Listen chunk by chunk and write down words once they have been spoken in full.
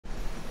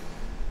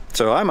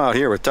So I'm out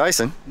here with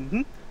Tyson,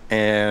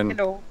 and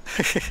Hello.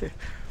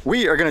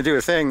 we are going to do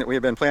a thing that we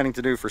have been planning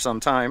to do for some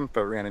time,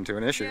 but ran into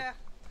an issue. Yeah.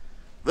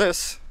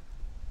 This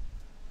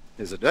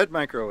is a dead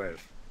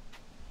microwave.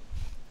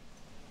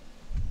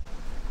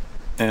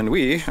 And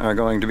we are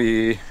going to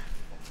be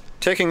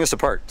taking this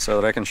apart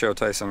so that I can show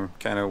Tyson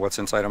kind of what's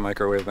inside a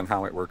microwave and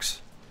how it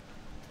works.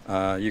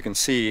 You can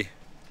see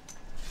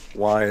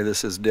why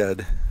this is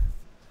dead,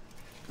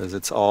 because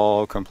it's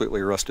all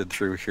completely rusted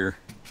through here.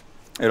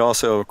 It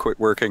also quit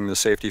working. The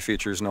safety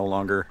features no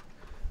longer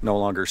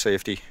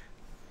safety,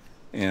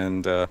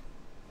 and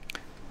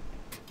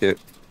it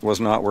was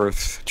not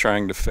worth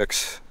trying to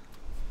fix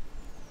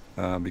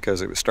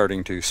because it was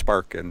starting to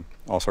spark and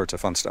all sorts of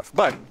fun stuff.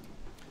 But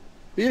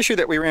the issue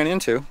that we ran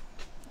into,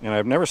 and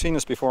I've never seen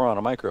this before on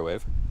a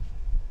microwave,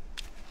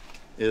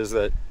 is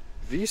that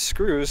these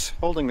screws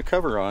holding the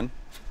cover on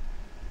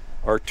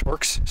are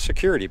Torx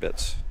security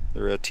bits.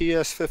 They're a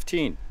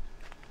TS15.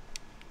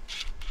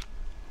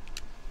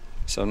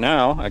 So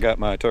now I got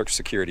my Torx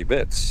security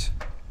bits.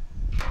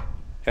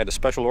 Had to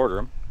special order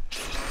them.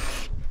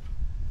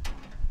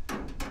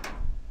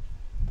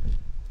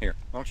 Here,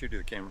 why don't you do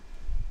the camera?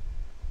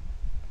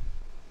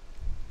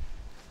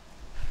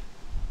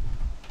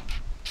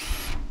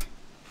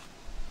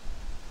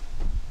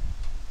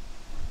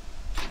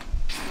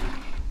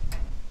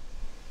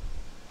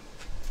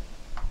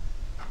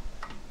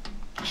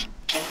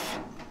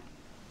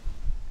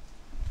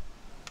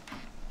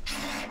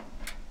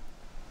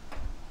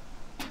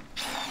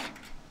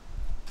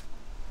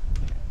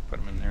 Put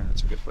them in there,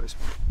 that's a good place.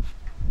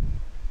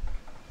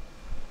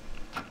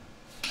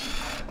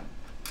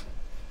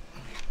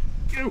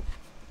 Go.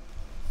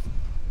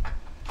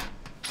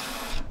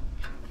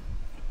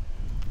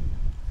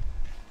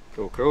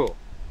 Cool.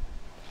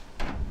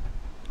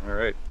 All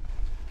right.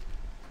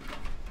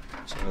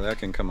 So that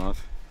can come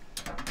off.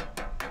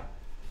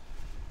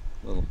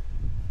 Little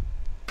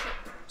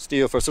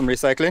steel for some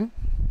recycling.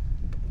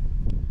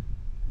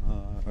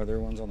 Are there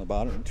ones on the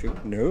bottom too?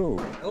 No,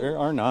 nope. There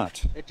are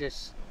not. It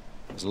just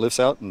lifts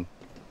out and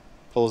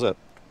pulls up.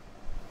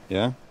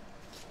 Yeah?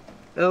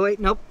 Oh wait,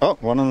 nope. Oh,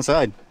 one on the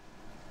side.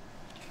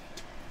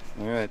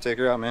 All right, take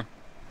her out, man.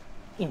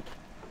 Yeah.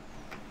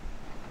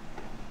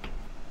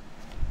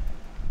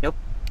 Nope.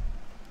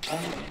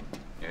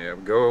 There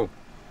we go.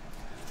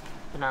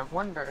 And I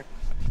wonder.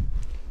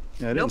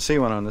 Yeah, I didn't see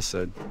one on this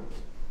side.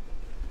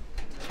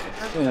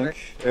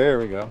 There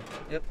we go.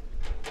 Yep.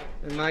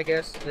 And my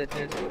guess that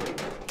it.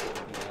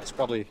 Yeah, it's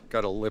probably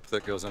got a lip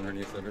that goes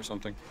underneath it or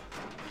something.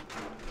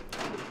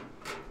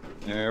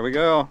 There we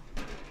go.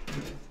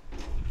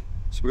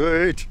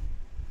 Sweet.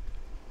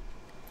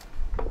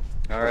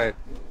 All right.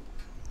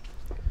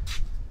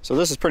 So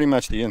this is pretty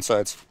much the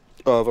insides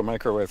of a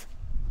microwave.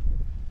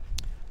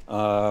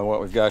 What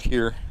we've got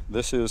here,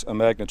 this is a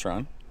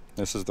magnetron.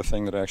 This is the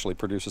thing that actually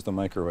produces the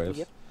microwave.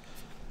 Yep.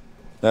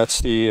 That's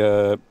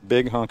the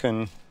big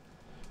honkin',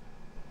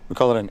 we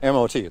call it an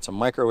MOT. It's a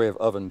microwave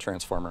oven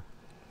transformer.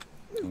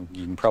 And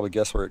you can probably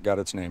guess where it got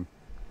its name.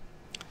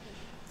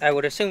 I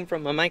would assume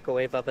from a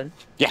microwave oven.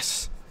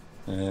 Yes.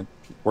 And it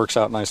works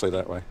out nicely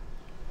that way.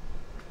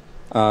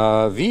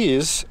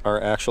 These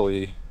are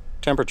actually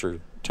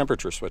temperature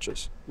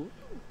switches.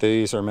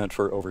 These are meant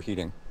for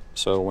overheating.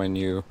 So when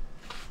you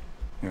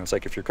know, it's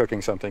like if you're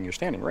cooking something, you're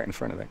standing right in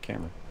front of that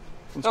camera.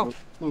 Let's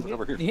move it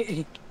over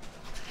here.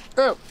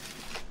 Oh.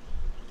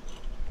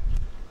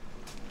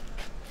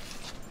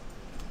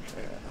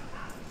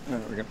 There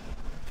we go.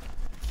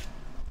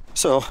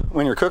 So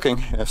when you're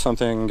cooking, if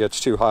something gets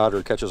too hot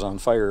or catches on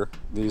fire,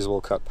 these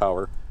will cut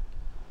power.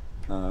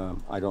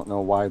 I don't know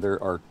why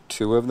there are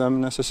two of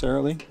them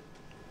necessarily.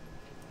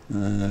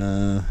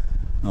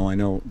 Oh, I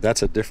know,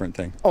 that's a different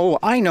thing. Oh,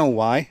 I know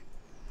why.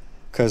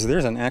 Because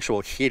there's an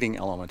actual heating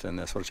element in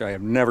this, which I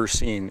have never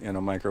seen in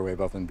a microwave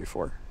oven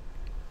before.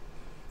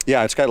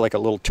 Yeah, it's got like a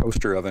little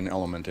toaster oven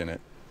element in it.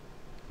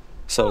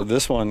 So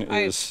this one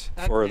is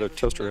for the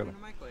toaster oven.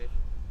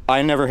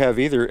 I never have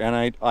either,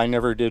 and I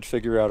never did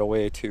figure out a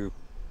way to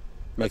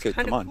make it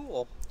come on.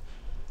 Cool.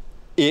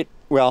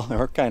 Well, they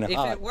were kind of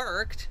hot. If it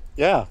worked.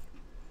 Yeah.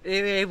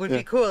 It would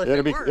be cool if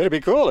it worked. It'd be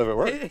cool if it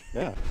worked.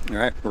 Yeah. All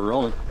right, we're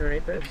rolling. All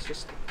right, but it's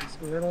just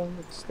this middle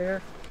that's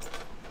there.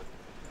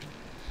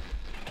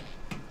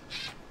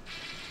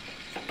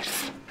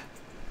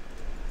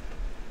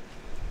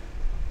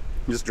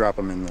 Just drop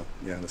them in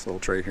this little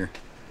tray here.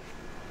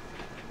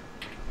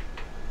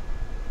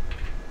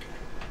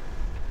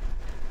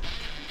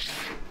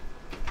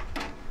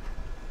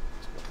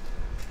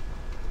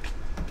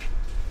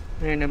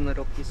 Random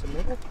little piece of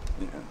metal.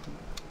 Yeah.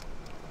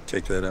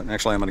 Take that out.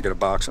 Actually, I'm going to get a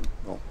box and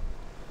we'll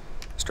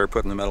start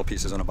putting the metal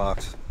pieces in a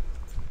box.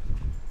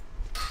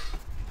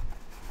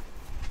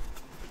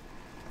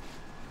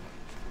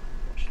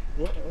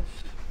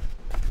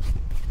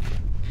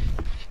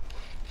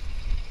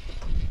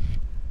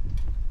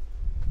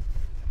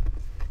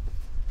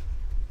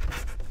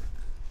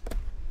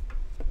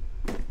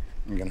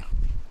 I'm gonna.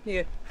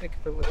 Yeah, I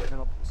could put with the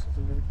metal pieces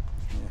in there.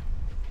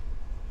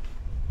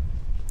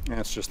 Yeah.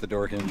 That's just the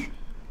door hinge.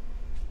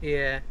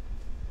 Yeah.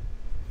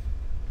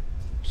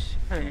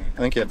 Alright. I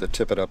think you have to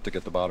tip it up to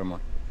get the bottom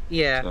one.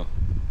 Yeah.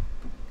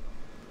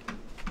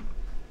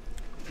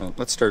 So,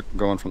 let's start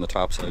going from the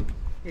top side.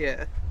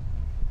 Yeah.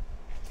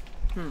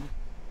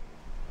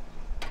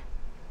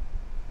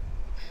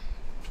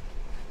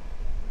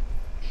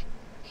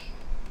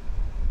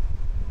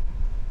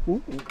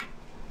 Ooh. I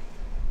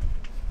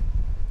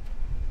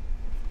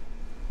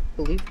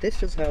believe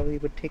this is how we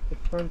would take the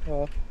front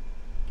off.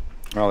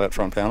 Oh, that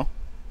front panel?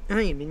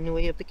 I am in the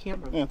way of the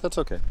camera. Yeah, that's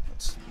okay.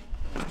 Let's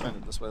turn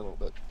it this way a little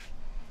bit.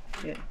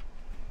 Yeah.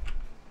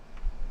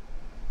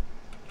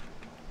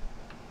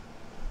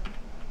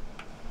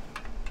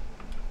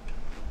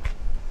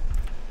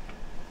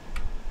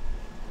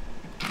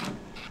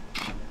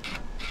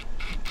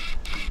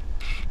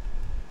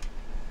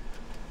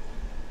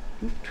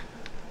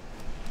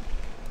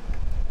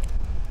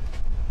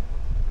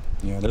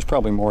 Yeah, there's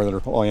probably more that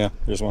are. Oh yeah,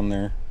 there's one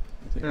there.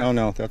 I think, oh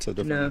no, that's a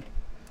different. No.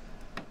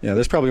 Yeah,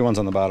 there's probably ones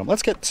on the bottom.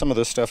 Let's get some of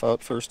this stuff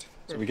out first.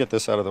 So we get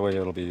this out of the way,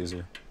 it'll be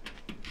easier.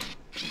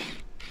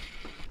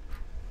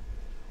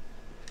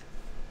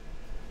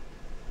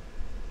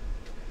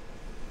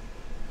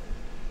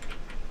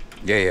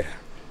 Yeah.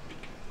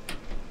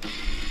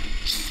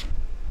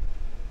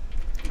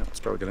 Let's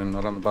probably get a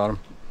nut on the bottom.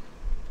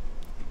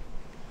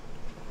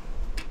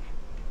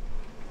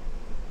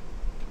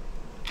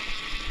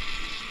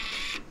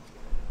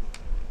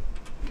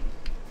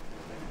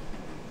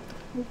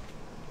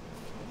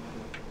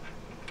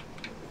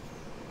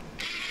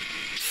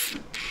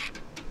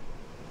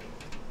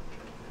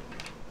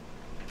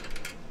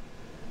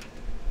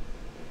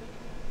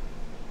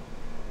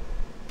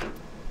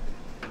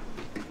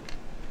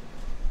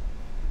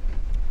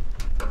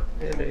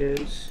 It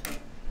is.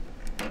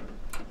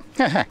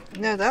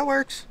 No, that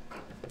works.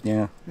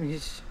 Yeah.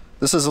 He's...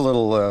 This is a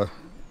little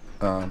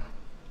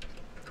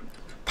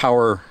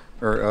power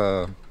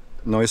or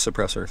noise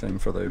suppressor thing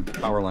for the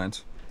power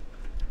lines.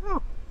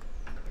 Oh.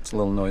 It's a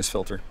little noise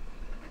filter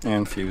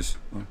and fuse.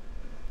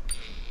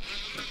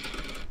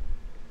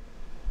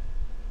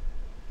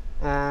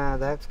 Yeah.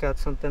 That's got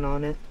something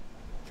on it.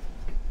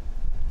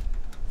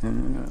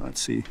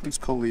 Let's see. Let's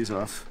pull these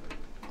off.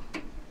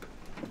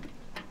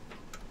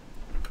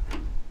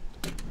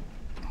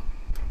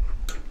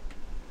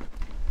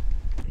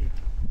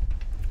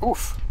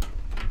 Oof.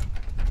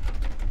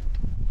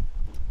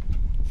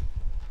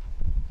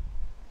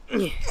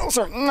 Those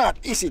are not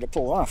easy to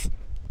pull off.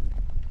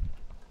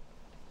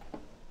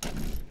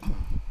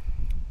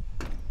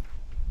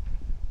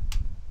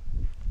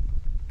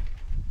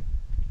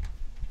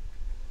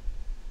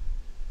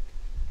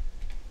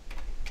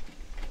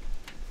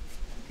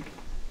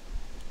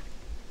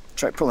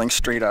 Try pulling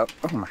straight out.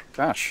 Oh my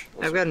gosh.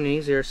 I've got an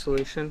easier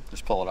solution.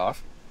 Just pull it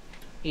off.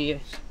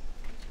 Yes.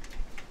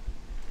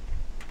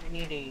 I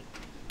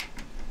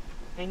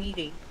need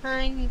a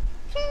tiny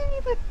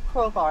bit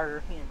crowbar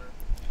or hammer.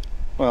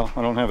 Well,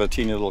 I don't have a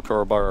teeny little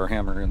crowbar or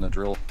hammer in the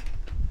drill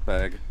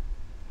bag.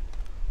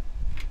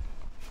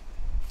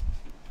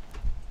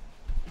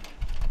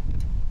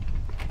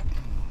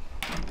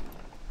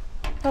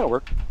 That'll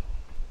work.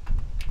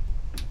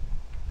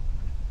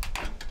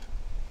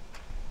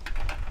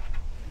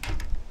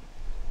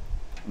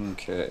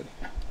 Okay.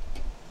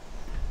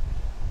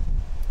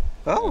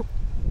 Oh.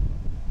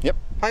 Yep.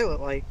 Pilot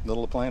light.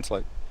 Little appliance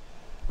light.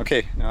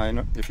 Okay, now I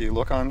know if you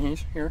look on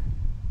here,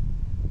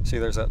 see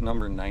there's that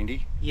number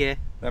 90? Yeah.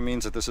 That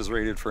means that this is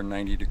rated for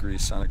 90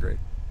 degrees centigrade.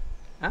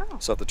 Oh.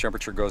 So if the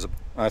temperature goes up,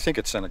 I think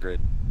it's centigrade,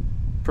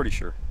 pretty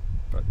sure.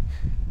 But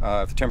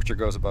if the temperature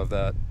goes above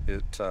that,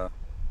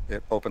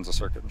 it opens the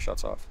circuit and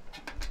shuts off.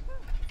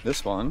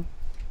 This one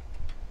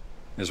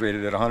is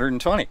rated at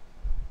 120.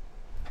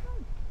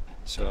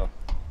 So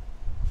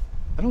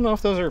I don't know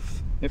if those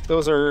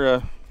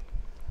are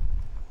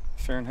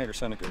Fahrenheit or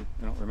centigrade.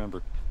 I don't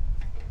remember.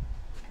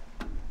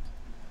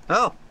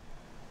 Oh.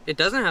 It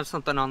doesn't have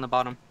something on the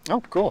bottom.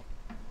 Oh, cool.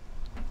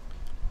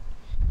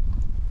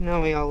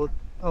 Now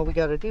all we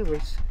gotta do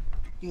is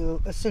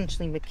do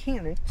essentially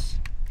mechanics.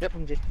 Yep.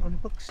 And just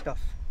unhook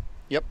stuff.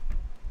 Yep.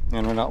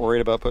 And we're not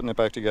worried about putting it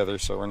back together,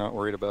 so we're not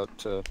worried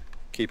about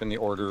keeping the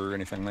order or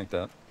anything like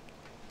that.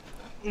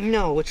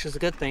 No, which is a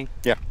good thing.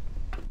 Yeah.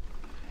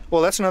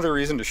 Well, that's another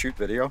reason to shoot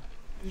video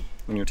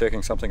when you're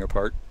taking something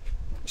apart,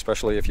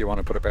 especially if you want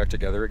to put it back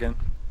together again,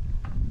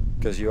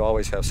 because you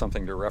always have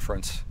something to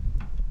reference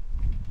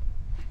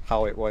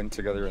how it went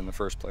together in the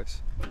first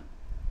place.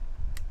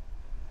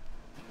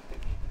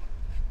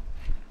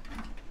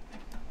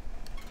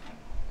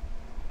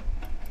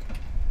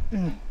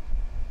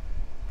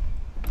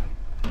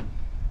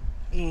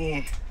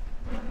 Yeah.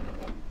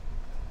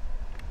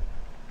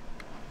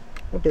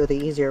 We'll do it the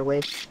easier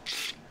way.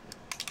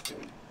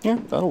 Yeah,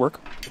 that'll work.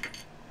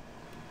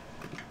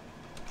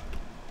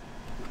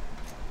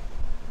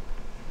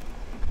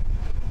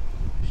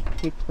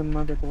 Keep the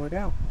motherboard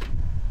out.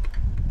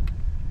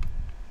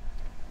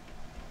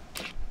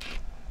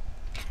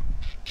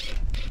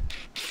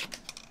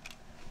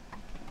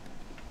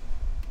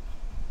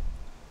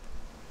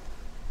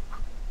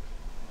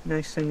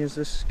 Nice thing is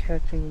this is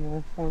catching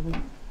well for me.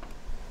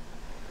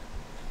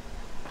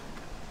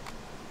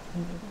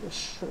 This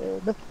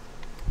should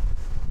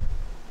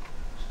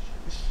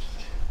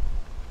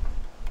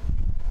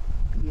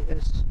be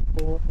as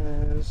full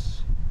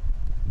as.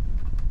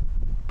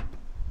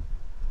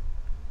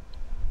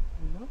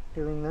 I'm not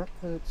doing that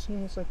because it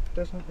seems like it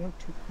doesn't want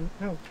to come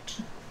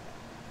out.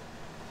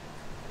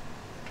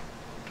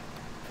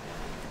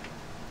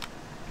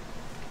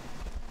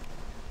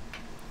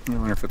 I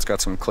wonder if it's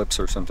got some clips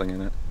or something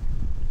in it.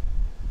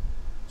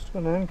 That's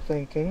what I'm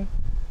thinking.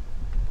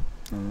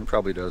 It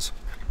probably does.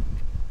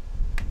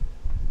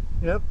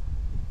 Yep.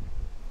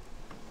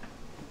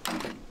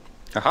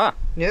 Aha!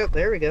 Yep,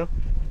 there we go.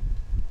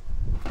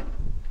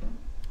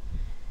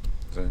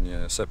 Then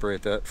you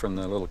separate that from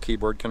the little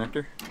keyboard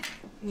connector.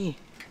 Yeah.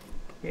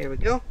 There we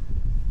go.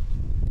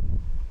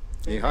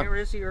 Yeehaw. There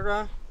is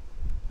your,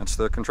 That's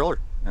the controller.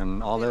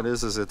 And all that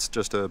is it's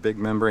just a big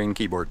membrane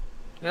keyboard.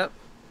 Yep.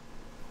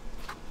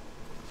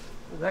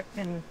 That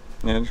can...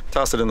 And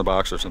toss it in the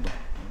box or something.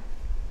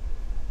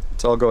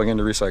 It's all going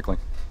into recycling.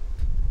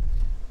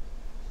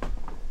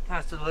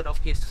 Has the little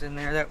pieces in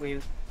there that we...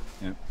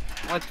 Yep.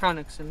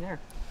 Electronics in there.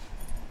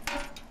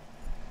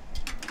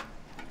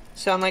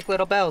 Sound like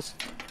little bells.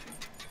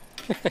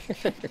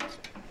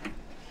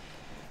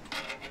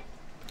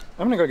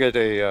 I'm gonna go get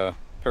a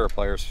pair of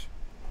pliers.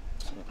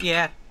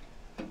 Yeah.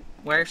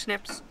 Wire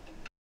snips?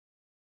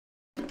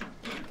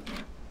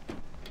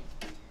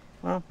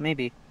 Well,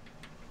 maybe.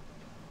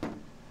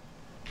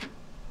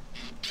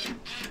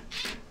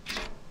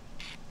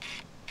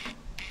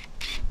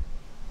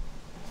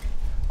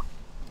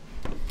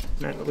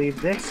 Not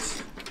leave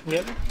this.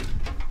 Yep.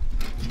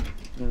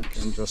 It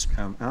can just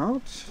come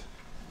out.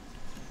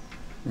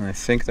 And I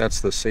think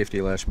that's the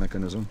safety latch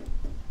mechanism.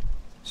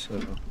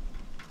 So,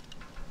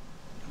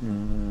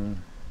 all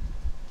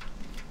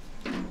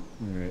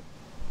right.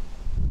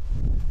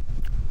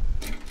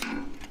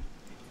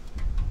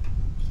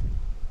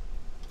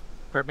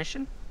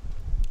 Permission?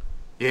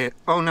 Yeah.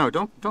 Oh no!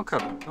 Don't cut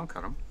them. Don't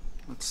cut them.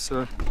 Let's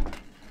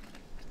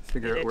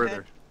figure out where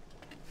they're.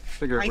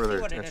 Figure out I where see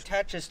they're what it attached.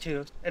 attaches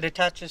to. It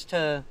attaches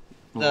to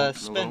the Little-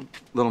 spin.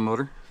 Little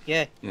motor.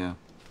 Yeah. Yeah.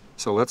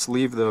 So let's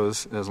leave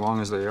those as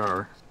long as they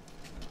are,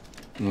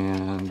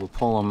 and we'll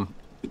pull them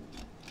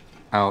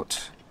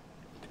out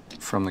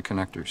from the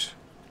connectors.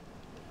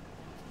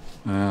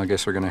 I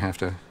guess we're gonna have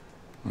to.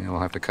 Yeah,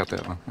 we'll have to cut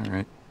that one. All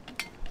right.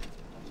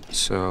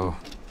 So.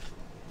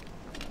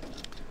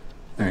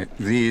 All right.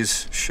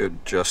 These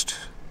should just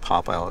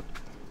pop out.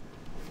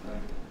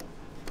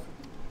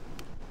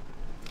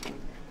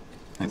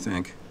 I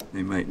think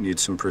they might need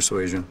some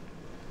persuasion.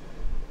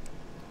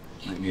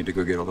 Might need to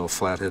go get a little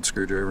flathead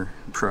screwdriver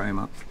and pry them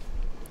up.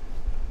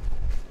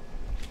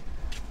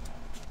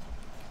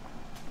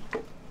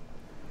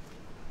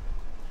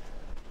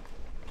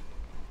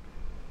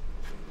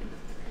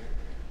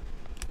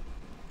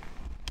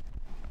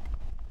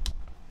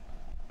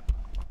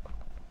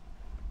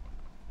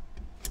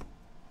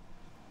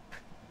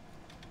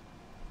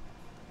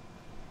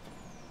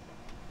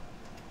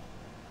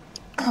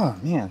 Oh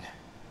man.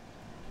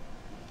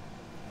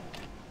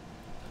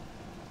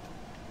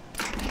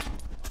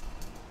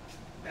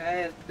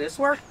 This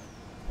work?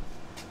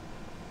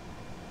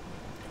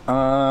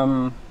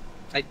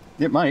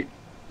 It might.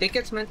 Think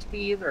it's meant to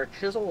be either a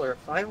chisel or a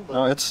file.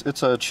 No, it's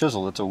a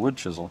chisel. It's a wood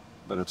chisel,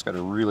 but it's got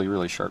a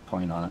really sharp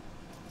point on it.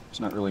 It's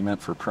not really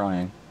meant for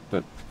prying,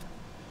 but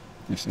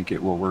I think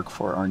it will work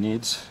for our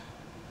needs.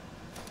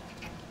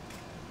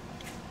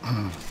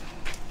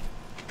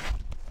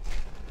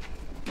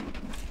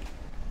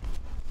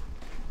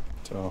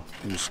 So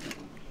you just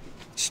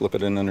slip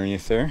it in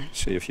underneath there.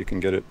 See if you can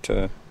get it.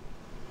 You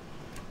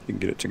can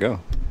get it to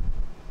go.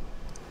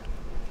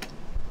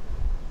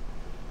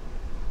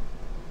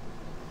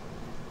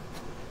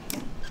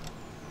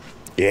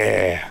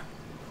 Yeah.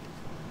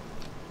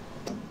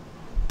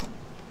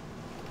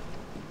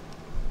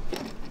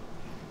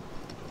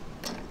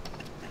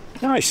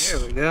 Nice.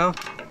 There we go.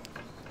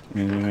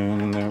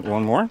 And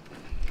one more.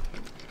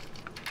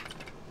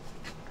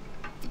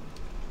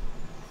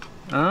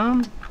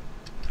 I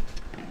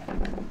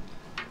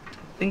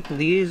think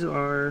these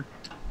are.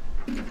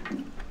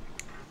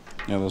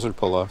 Yeah, those are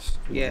pull-offs.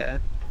 Yeah.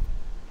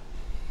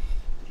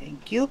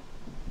 Thank you.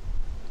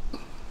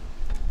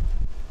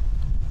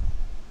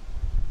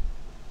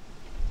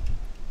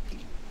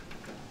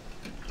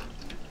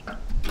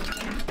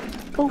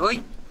 Oh.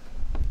 Oi.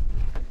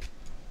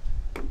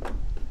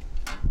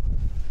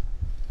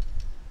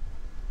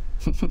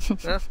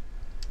 Yeah.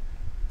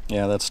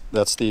 Yeah,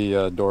 that's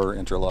the door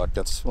interlock.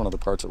 That's one of the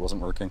parts that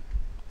wasn't working.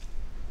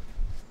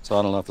 So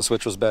I don't know if the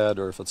switch was bad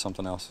or if it's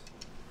something else.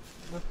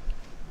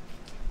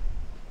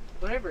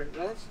 Whatever it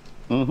was.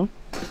 Mm-hmm.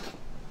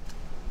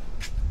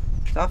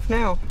 It's off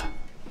now.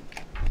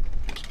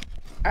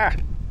 Ah!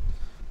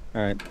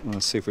 Alright,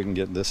 let's see if we can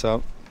get this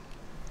out.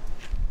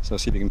 So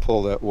see if you can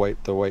pull the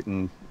white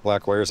and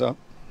black wires out.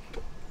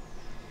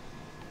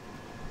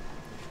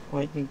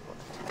 White and black.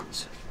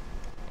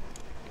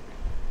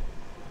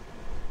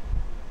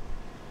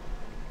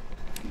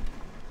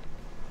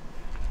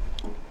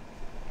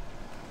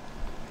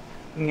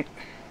 Yeah.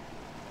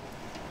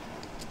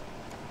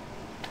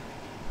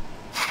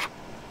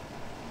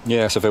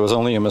 Yes, if it was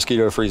only a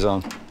mosquito-free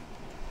zone.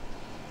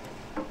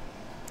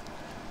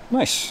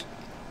 Nice.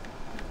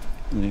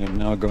 And I'm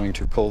now going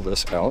to pull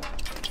this out,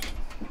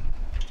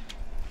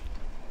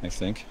 I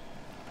think.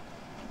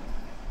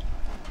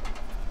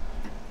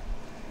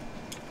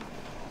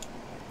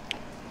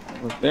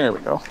 There we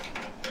go.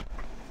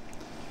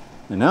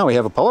 And now we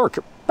have a power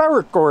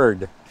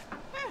cord. In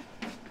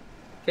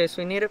case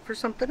we need it for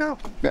something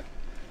else. Yeah.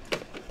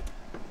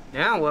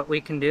 Now what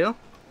we can do.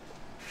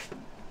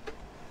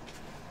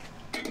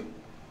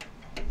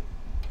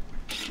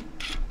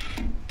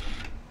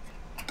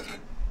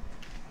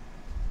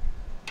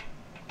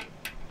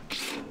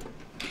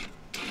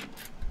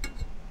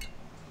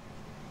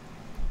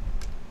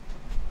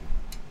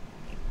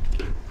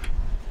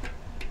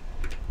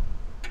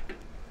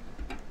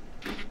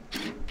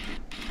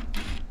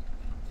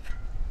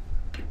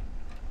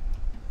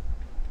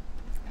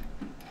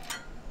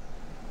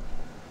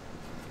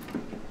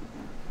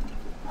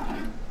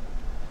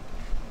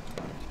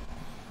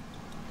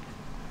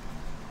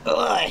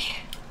 Boy.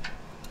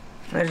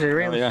 There's a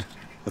real. Oh yeah,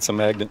 it's a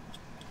magnet.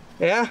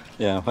 Yeah?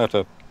 Yeah, I'll have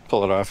to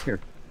pull it off here.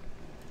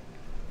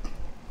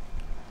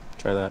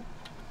 Try that.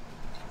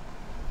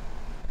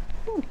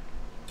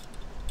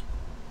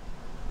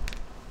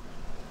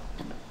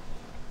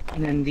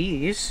 And then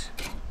these.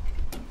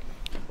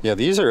 Yeah,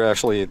 these are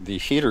actually the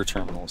heater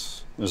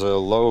terminals. There's a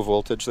low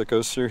voltage that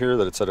goes through here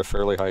that it's at a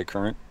fairly high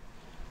current.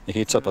 It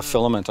heats up a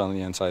filament on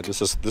the inside.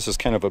 This is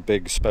kind of a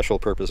big special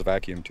purpose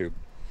vacuum tube.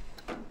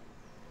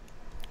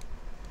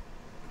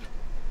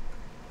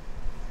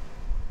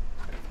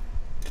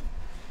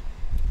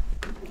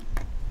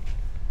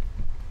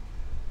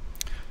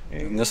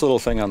 And this little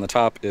thing on the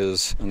top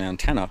is an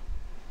antenna,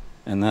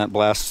 and that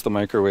blasts the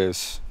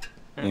microwaves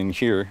in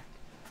here,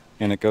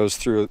 and it goes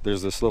through.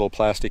 There's this little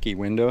plasticky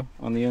window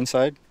on the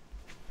inside,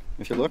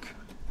 if you look.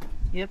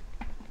 Yep.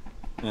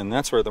 And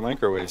that's where the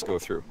microwaves go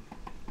through.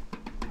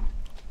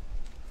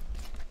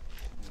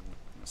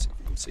 Let's see if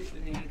you can see it.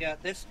 And then you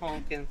got this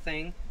honking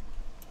thing.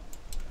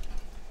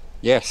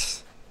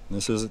 Yes,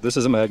 this is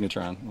a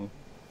magnetron. We'll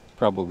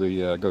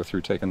probably go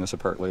through taking this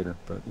apart later,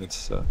 but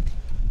it's a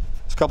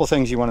couple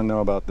things you want to know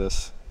about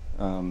this.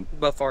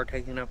 Before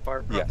taking it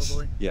apart,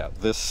 probably. Yes. Yeah,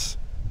 this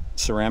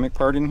ceramic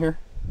part in here,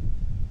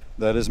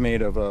 that is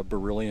made of a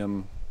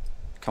beryllium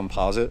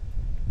composite,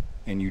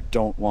 and you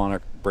don't want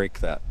to break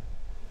that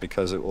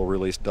because it will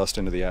release dust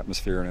into the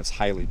atmosphere and it's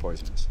highly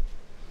poisonous.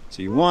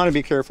 So you want to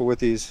be careful with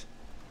these,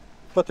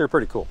 but they're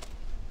pretty cool.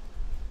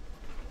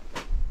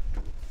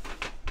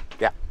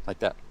 Yeah, like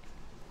that.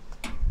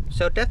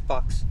 So death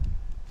box.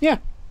 Yeah.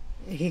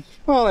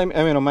 Well, I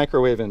mean, a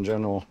microwave in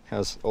general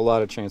has a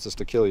lot of chances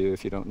to kill you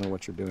if you don't know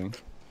what you're doing.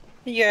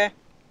 Yeah.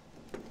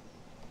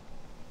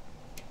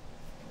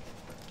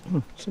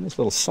 See this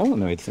little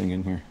solenoid thing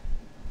in here.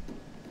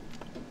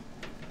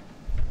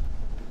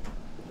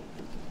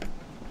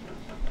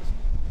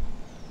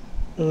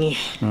 Yeah.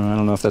 I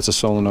don't know if that's a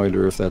solenoid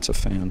or if that's a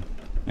fan.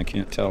 I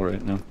can't tell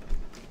right now.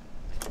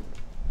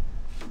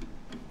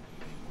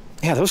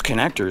 Yeah, those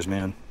connectors,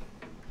 man.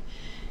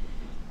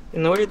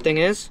 And the weird thing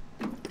is,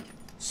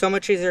 so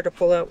much easier to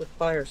pull out with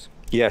pliers.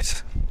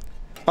 Yes.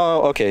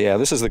 Oh, okay, yeah,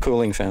 this is the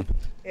cooling fan.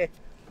 Yeah.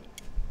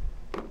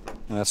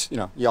 And that's,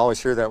 you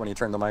always hear that when you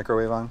turn the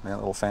microwave on, that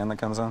little fan that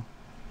comes on.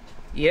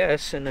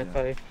 Yes, and if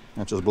I...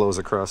 That just blows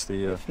across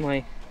the... If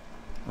my...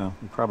 Well,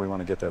 you probably want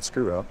to get that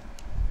screw out.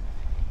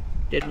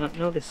 Did not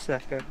notice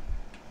that guy.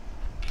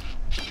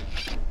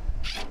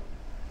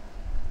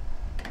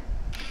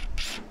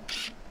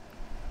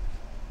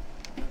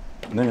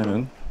 And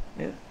then...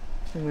 Yeah.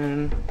 And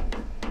then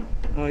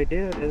all I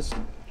did is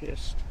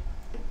just...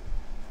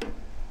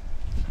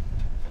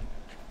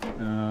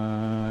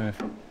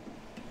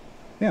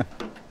 yeah,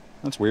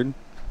 that's weird.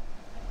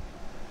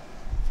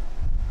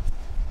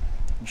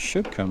 It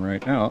should come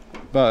right out,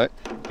 but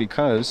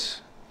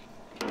because...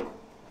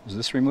 Is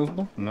this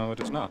removable? No, it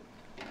is not.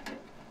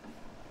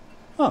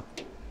 Huh.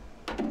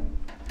 Kind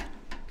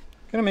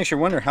of makes you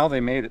wonder how they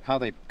made it, how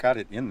they got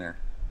it in there.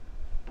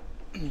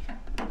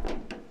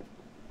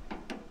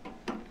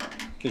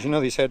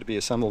 Because these had to be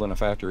assembled in a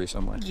factory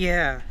somewhere.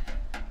 Yeah.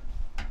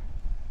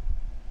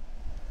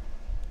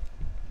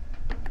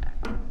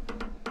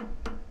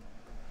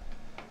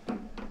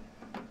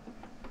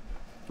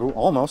 Ooh,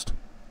 almost.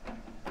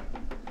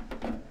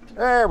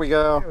 There we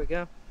go. There we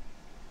go.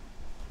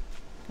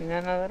 And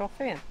then a little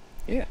fan.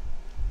 Yeah.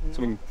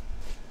 So we can,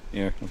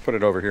 we'll put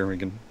it over here and we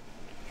can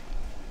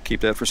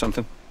keep that for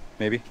something,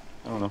 maybe.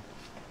 I don't know.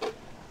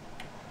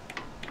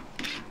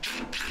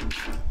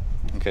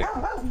 Okay,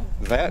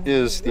 that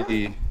is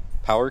the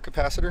power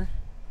capacitor.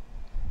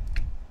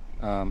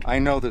 I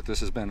know that this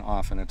has been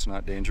off and it's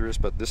not dangerous,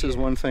 but this is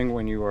one thing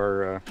when you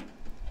are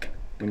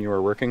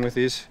working with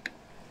these,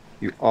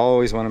 you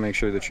always want to make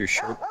sure that you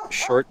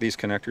short these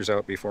connectors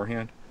out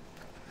beforehand,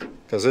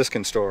 because this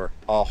can store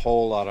a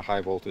whole lot of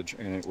high voltage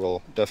and it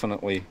will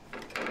definitely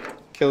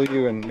kill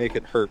you and make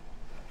it hurt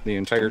the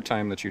entire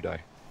time that you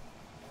die.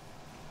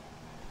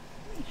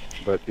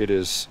 But it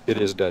is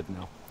dead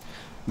now.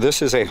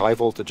 This is a high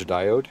voltage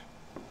diode,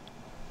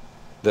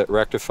 that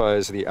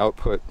rectifies the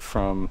output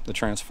from the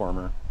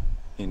transformer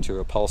into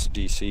a pulse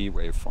DC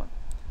waveform.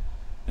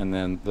 And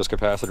then this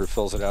capacitor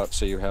fills it out,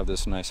 so you have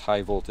this nice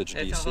high voltage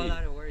DC. That's a whole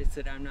lot of words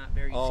that I'm not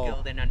very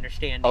skilled in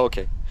understanding.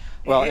 Okay.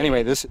 Well,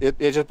 anyway,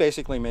 it just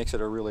basically makes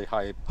it a really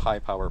high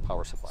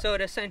power supply. So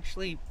it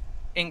essentially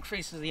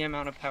increases the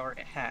amount of power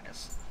it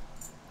has.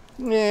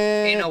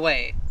 Yeah. In a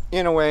way.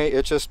 In a way,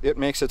 it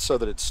makes it so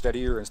that it's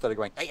steadier instead of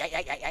going.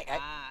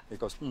 It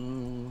goes.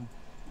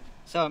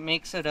 So it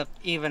makes it an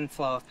even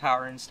flow of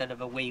power instead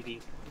of a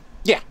wavy.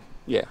 Yeah,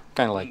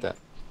 kind of like that.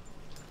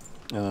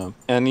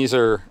 And these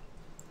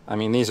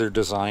are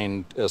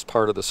designed as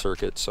part of the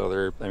circuit,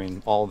 so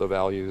all the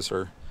values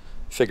are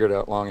figured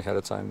out long ahead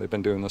of time. They've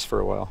been doing this for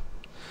a while.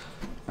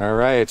 All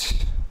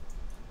right,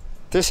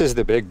 this is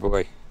the big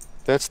boy.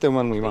 That's the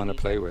one we want to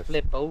play with.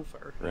 Flip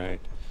over.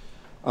 Right.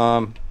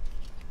 I'm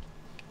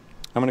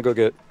gonna go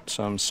get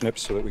some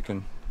snips so that we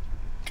can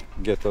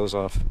get those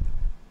off.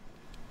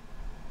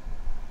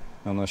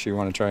 Unless you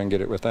want to try and get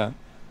it with that.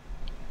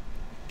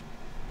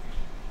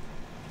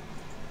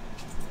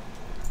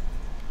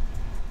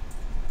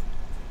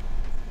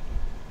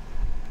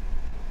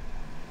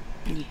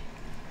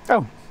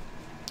 Oh,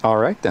 all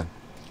right then.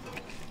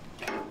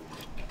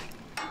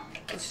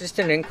 It's just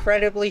an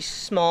incredibly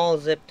small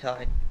zip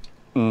tie.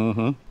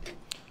 Mm-hmm.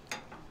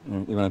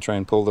 You want to try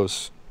and pull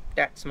those?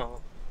 That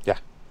small. Yeah.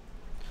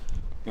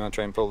 You want to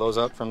try and pull those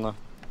out from the...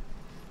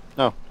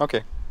 No,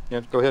 okay.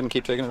 Yeah, go ahead and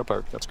keep taking it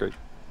apart. That's great.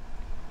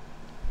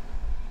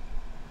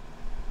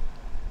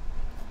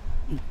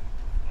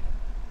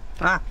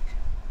 Ah,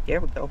 there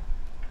we go.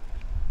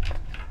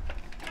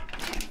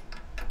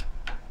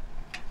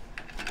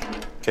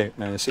 Okay,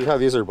 now you see how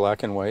these are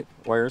black and white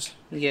wires?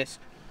 Yes.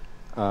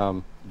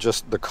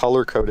 Just the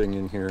color coding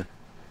in here.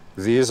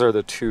 These are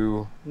the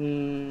two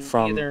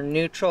from... Either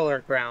neutral or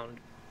ground.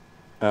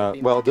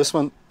 Well, this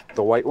one,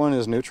 the white one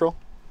is neutral.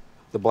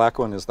 The black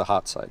one is the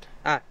hot side.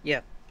 Ah,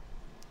 yeah.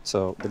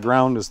 So the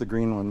ground is the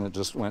green one that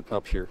just went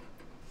up here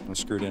and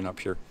screwed in up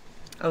here.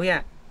 Oh,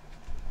 yeah.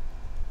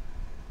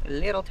 A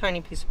little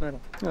tiny piece of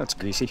metal. That's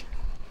greasy.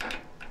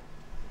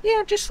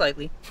 Yeah, just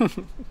slightly.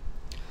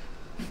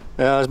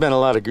 Yeah, there's been a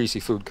lot of greasy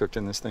food cooked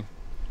in this thing.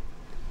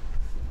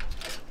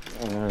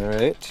 All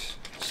right,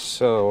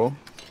 so...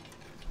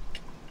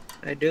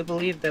 I do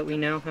believe that we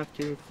now have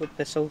to flip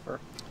this over.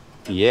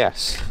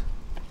 Yes.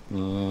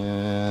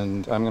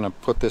 And I'm going to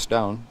put this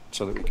down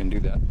so that we can do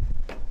that.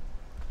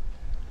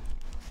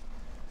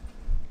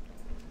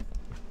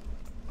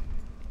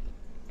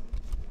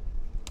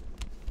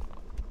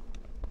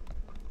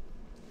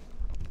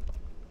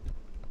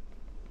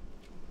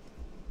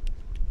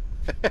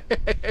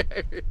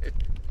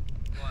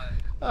 What?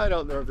 I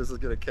don't know if this is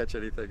going to catch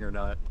anything or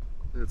not.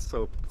 It's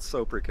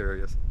so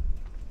precarious.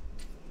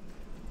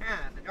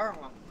 Ah, the door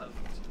won't close.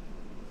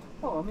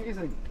 Oh,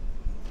 amazing.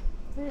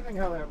 Amazing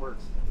how that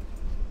works.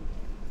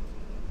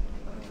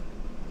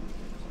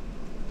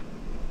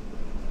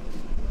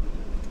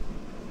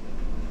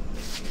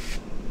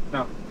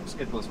 No, just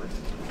get closer.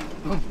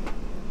 Oh.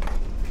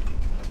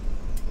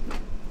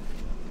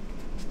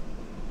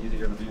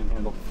 Easier to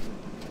manhandle.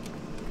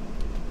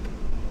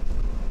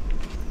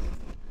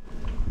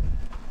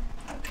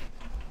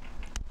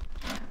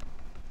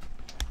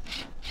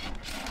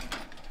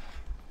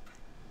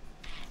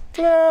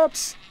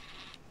 Claps!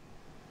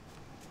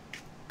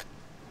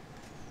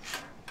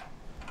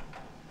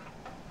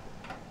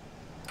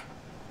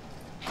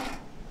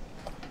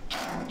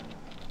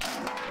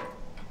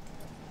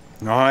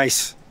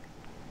 Nice.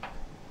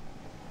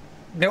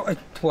 No,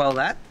 well,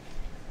 that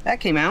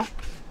came out.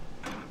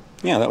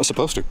 Yeah, that was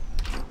supposed to.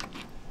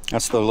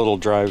 That's the little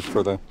drive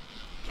for the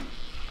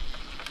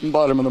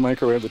bottom of the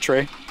microwave, the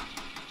tray.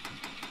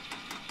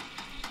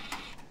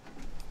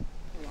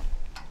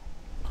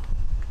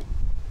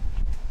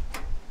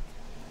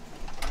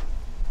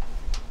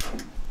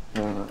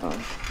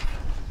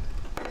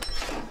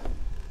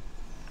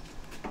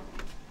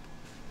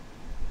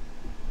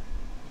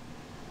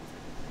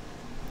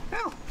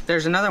 Oh,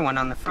 there's another one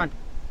on the front.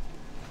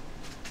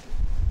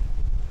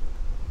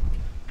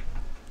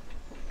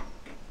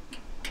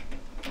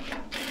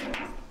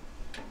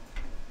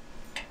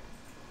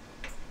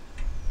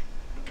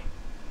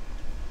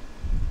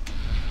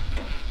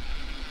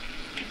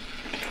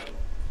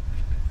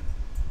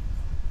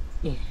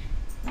 Yeah.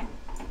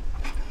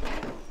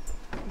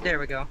 There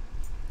we go.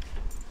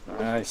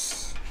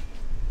 Nice.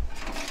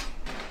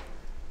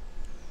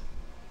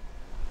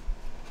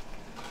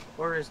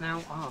 Core is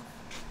now off.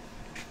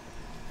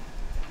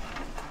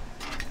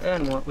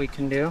 And what we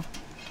can do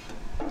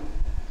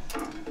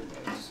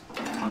is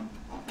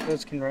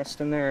those can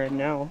rest in there and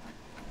now.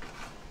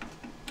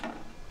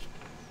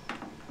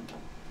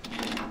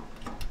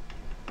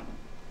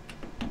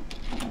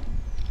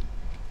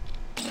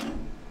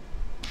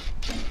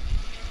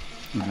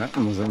 That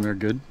one was in there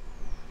good.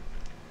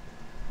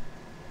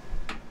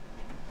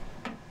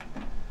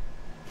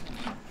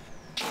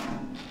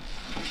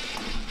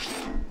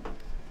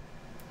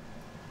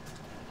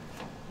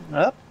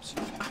 Oops.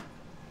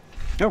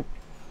 Oh.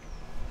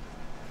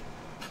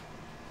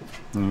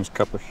 And there's a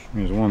couple.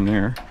 There's one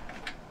there.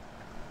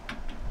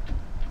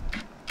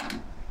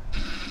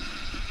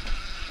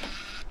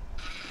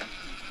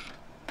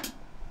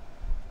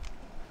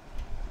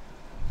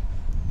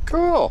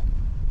 Cool.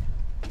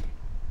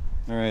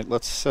 All right,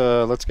 let's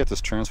get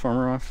this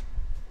transformer off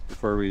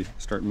before we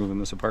start moving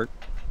this apart.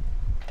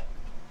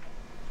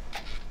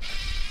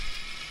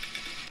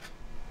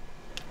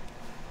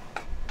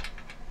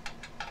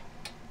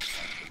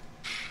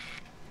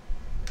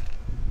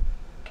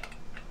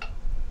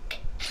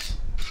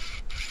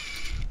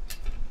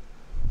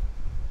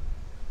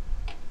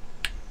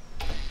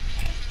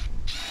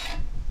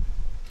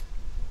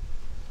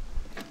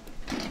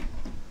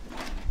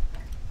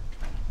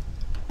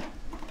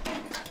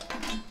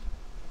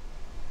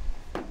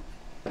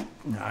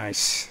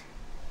 Nice.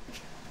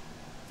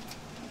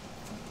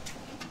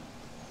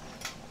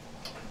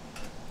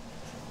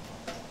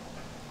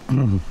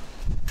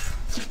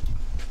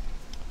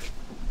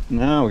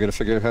 Now we got to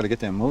figure out how to get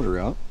that motor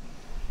out.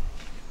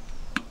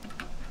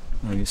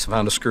 I just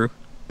found a screw.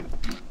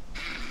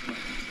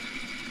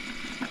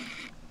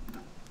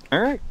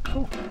 All right,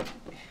 cool.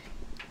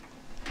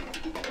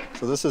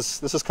 So this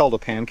is called a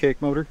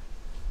pancake motor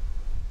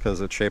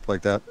because it's shaped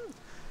like that.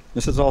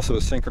 This is also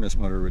a synchronous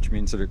motor, which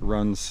means that it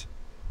runs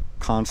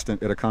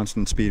at a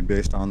constant speed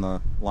based on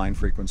the line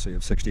frequency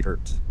of 60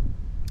 hertz.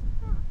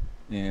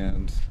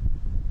 And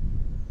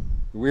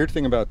the weird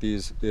thing about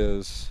these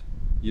is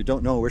you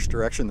don't know which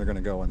direction they're going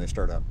to go when they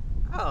start up.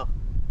 Oh.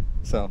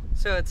 So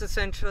it's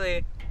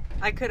essentially,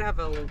 I could have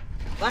a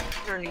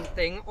left turning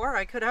thing, or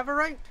I could have a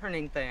right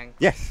turning thing.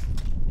 yes,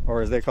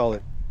 or as they call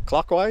it,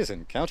 clockwise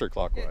and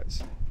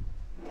counterclockwise.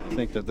 I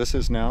think that this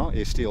is now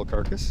a steel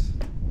carcass,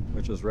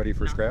 which is ready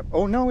for scrap.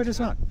 Oh no, it is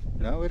not.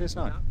 No, it is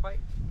not. Not quite.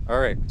 All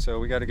right, so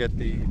we got to get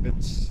the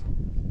bits,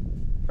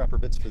 proper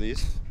bits for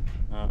these.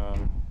 Here.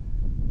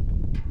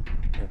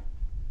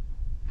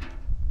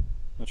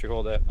 Why don't you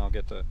hold that, and we'll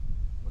get the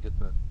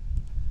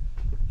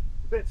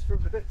bits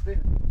from the bits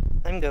bin.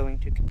 I'm going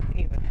to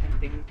continue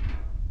attempting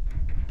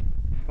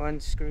to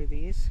unscrew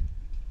these.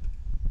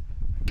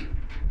 You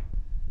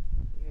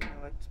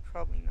know, it's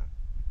probably not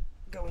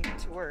going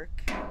to work.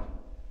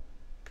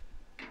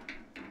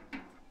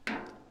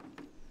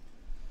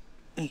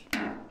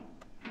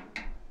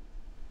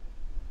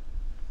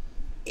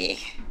 Let's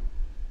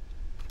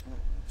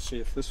see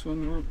if this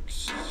one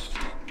works.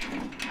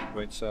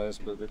 Right size,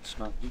 but it's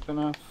not deep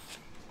enough.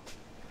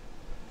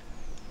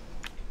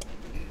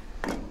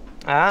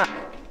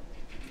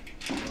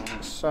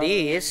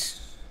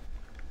 These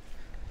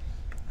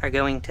are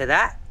going to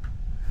that.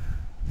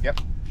 Yep.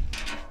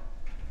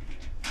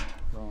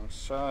 Wrong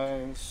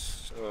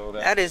size. So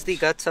That is the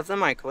guts of the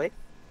microwave.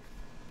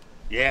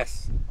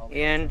 Yes.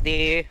 And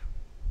the,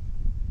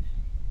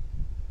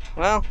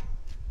 well,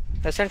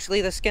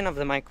 essentially the skin of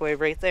the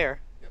microwave right there.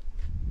 Yep.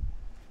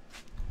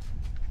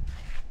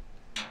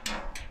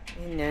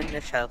 And then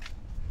the shell.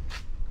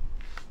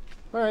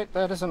 Alright,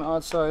 that is an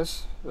odd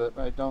size that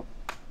I don't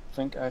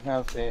think I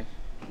have a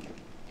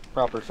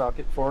proper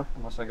socket for,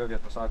 unless I go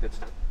get the sockets.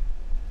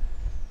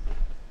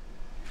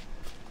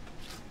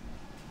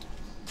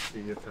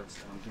 See if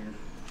that's down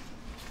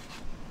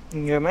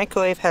here. Your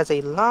microwave has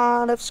a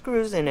lot of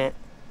screws in it.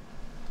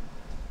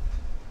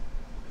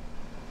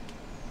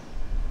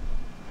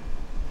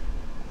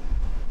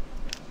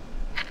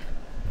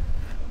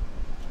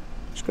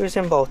 Screws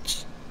and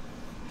bolts.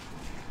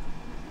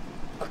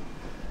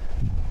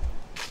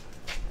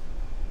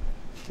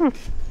 Well,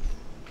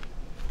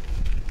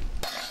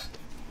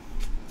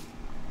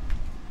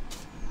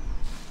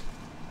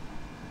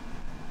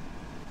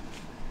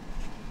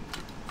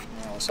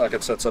 the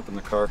socket sets up in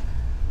the car.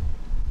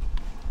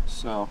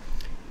 So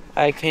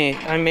I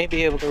may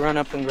be able to run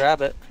up and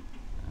grab it.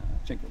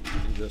 I think we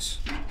can do this.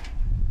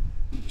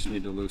 We just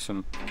need to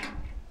loosen.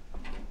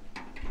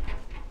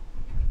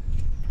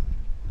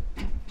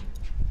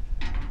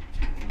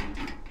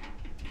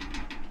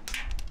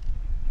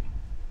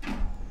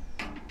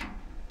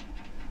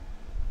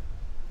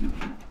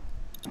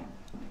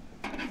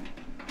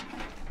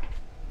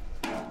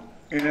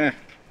 Yeah.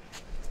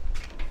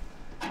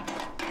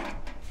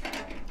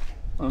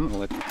 I'm gonna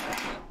let,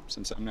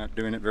 since I'm not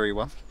doing it very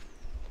well.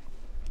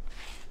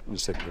 I'll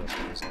just take the rest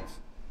of this off.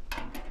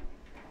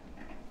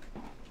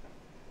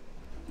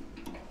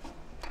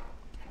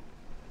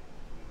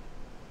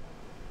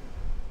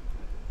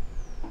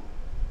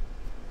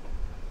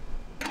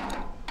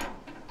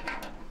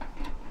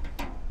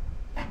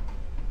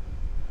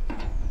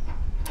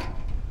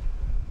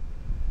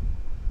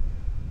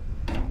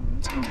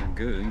 It's gonna be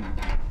good.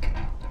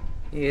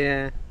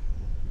 Yeah.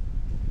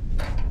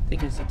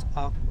 Thing is, it's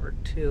awkward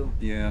too.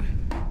 Yeah.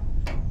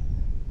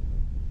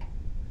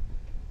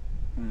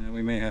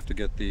 We may have to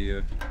get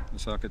the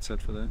socket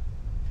set for that.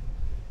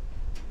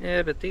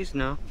 Yeah, but these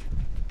no.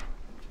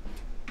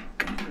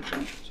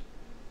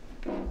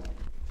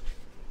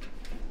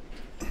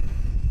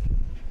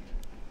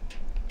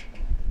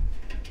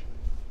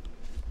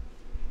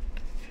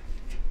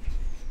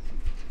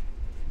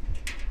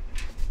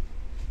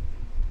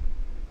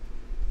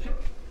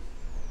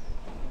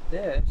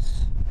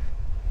 This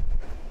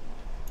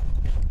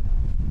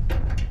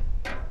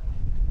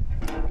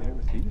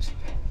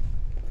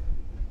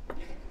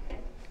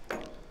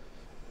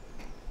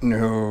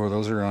No,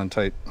 those are on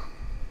tight.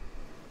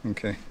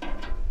 Okay.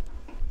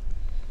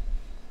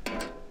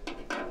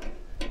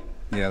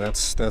 Yeah,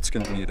 that's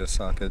going to need a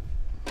socket.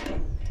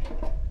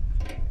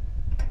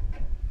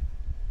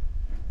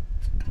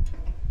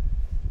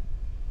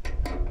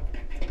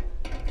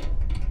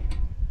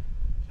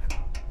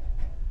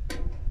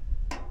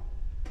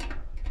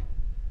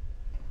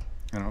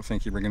 I don't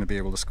think you were going to be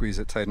able to squeeze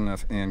it tight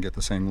enough and get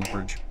the same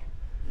leverage.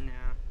 No.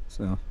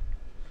 So,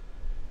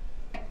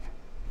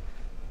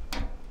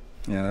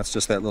 yeah, that's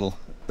just that little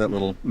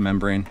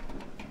membrane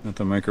that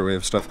the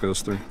microwave stuff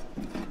goes through.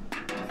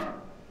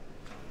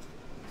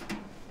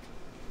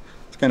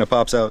 It kind of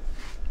pops out.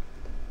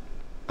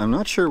 I'm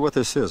not sure what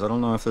this is. I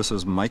don't know if this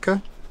is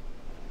mica.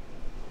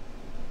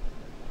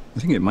 I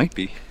think it might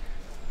be.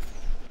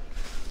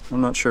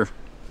 I'm not sure.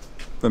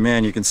 But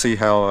man, you can see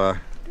how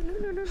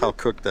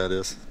cooked that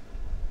is.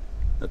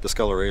 That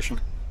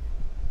discoloration.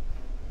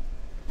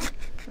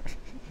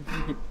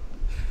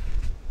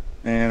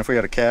 And if we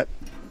got a cat.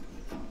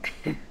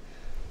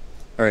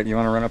 Alright, you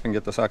want to run up and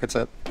get the socket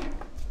set?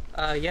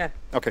 Yeah.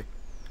 Okay.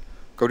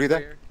 Go do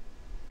that.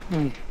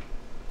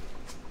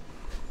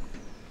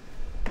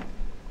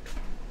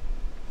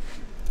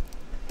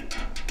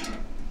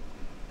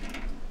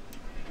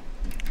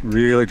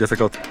 Really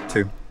difficult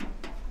too.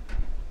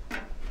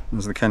 This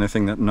is the kind of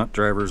thing that nut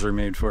drivers are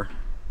made for.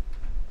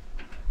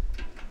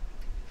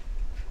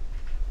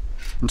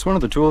 It's one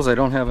of the tools I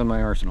don't have in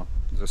my arsenal,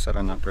 is a set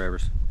of nut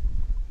drivers.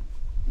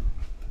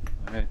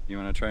 Alright, you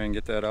want to try and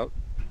get that out?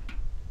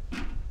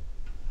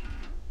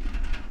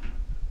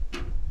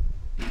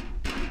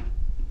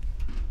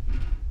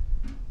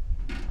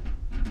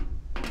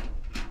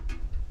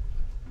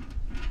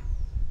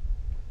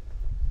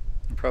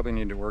 You probably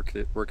need to work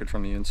it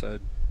from the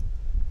inside.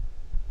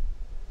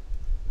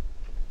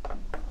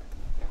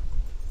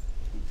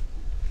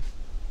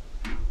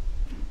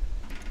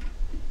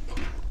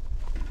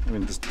 I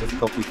mean, just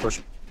difficulty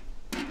pushing.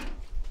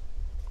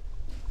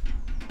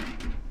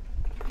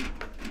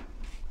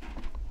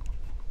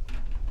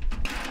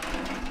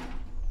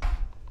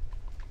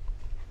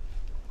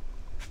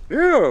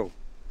 Ew!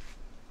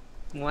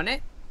 Want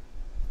it?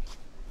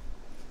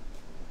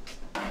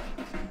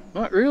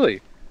 Not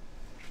really.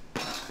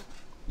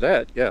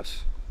 That,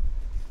 yes.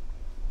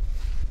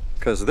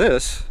 Because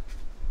this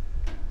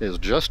is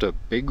just a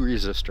big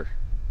resistor.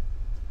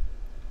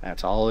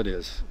 That's all it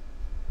is.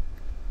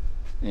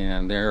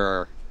 And there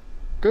are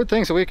good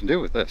things that we can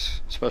do with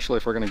this, especially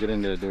if we're going to get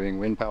into doing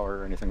wind power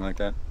or anything like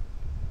that.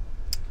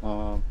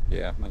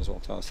 Yeah, might as well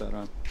toss that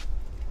on.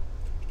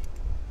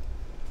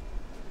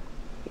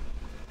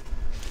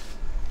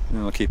 And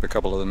I'll keep a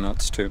couple of the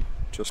nuts too,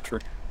 just for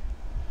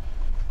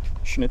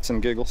schnitz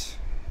and giggles.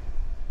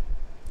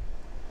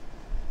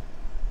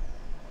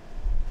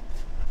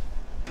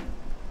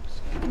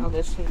 Oh,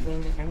 this is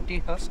an empty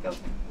husk of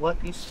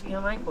what used to be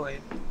a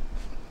microwave.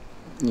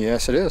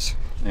 Yes, it is.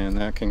 And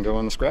that can go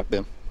in the scrap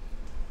bin.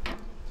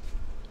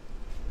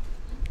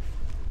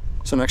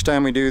 So next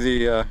time we do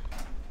the,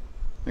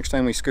 next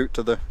time we scoot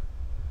to the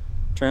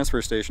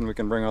transfer station, we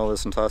can bring all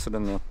this and toss it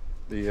in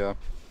the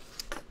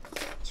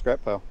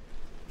scrap pile.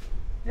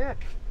 Yeah.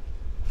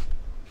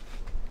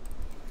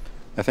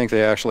 I think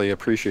they actually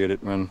appreciate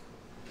it when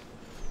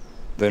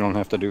they don't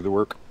have to do the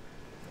work.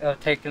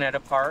 Taking it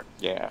apart?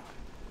 Yeah.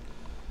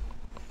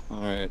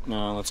 Alright,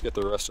 now let's get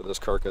the rest of this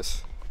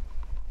carcass.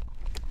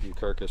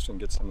 Carcass and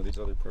get some of these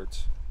other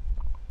parts.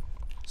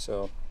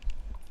 So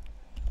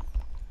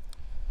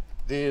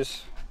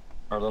these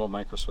are little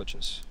micro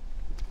switches.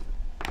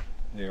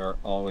 They are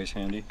always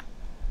handy.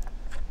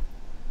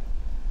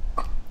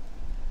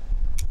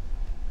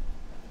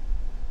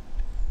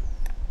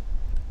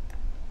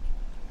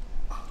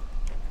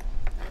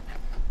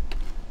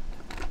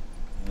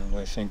 And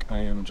I think I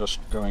am just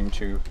going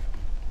to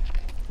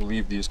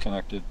leave these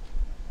connected.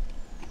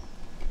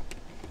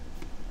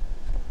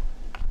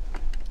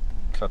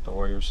 Cut the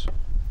wires.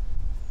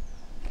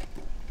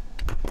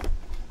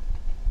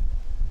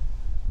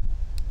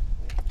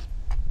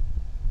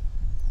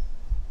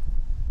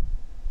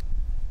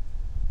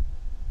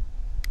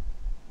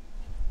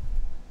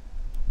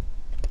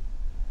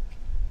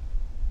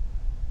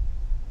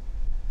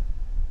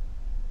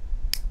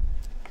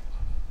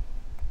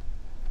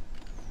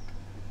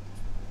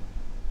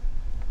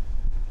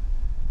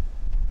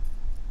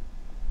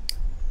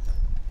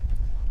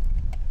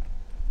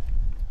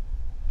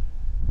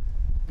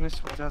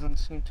 This one doesn't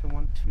seem to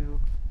want to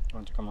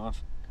come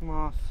off.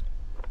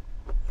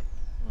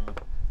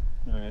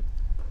 Alright.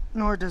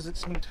 Nor does it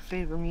seem to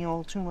favor me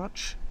all too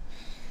much.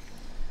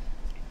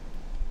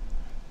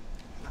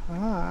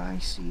 Ah, I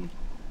see.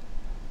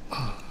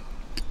 Yeah.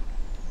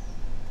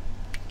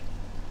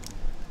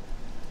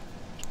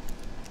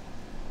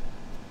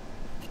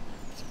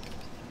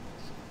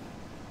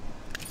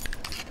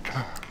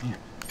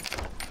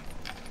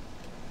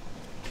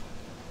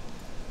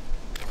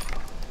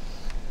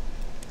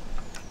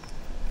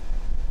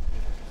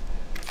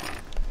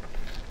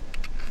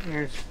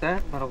 There's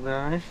that little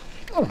guy.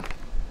 Oh.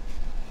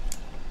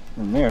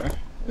 And there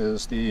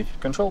is the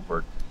control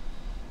board.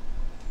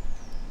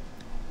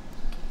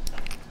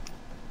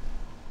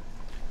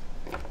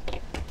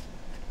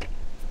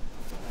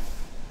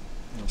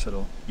 Nice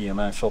little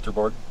EMI filter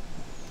board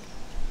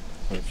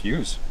with a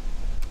fuse.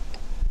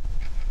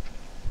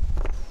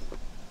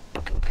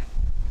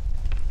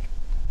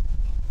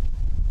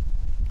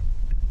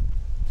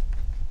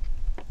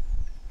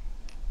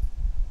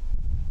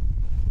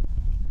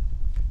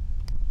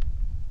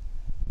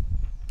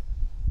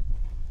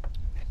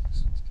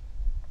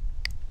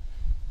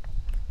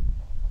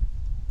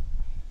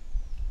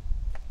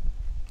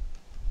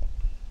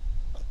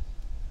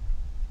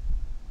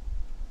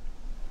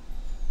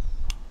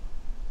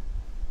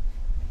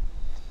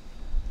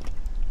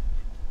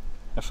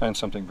 I find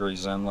something very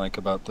zen-like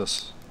about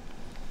this.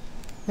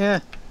 Yeah.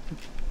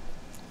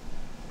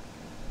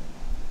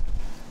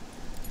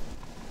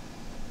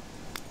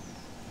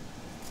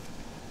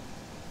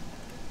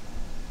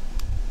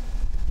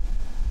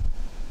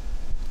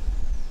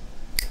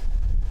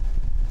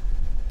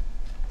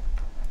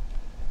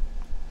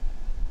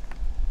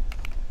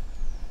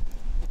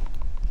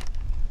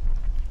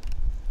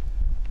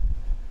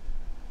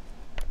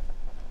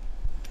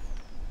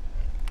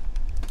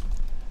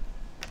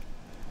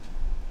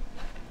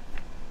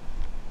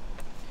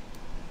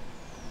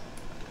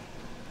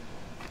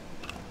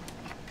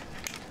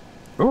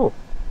 Ooh,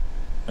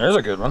 there's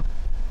a good one.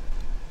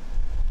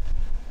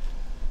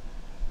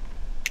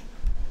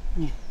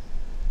 Yeah.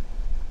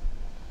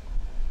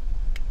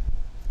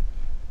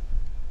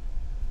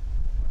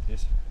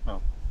 These?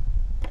 Oh,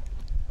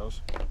 those?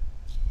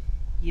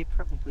 Yeah,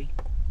 probably.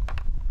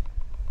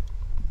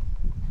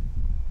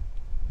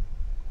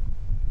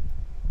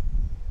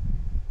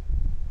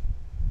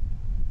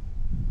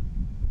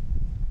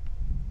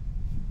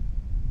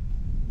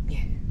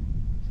 Yeah.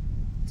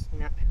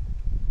 Snap.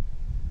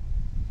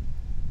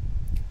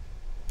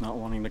 Not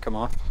wanting to come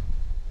off.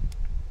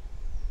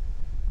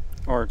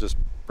 Or just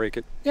break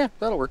it. Yeah,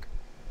 that'll work.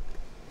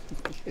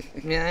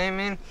 Yeah, I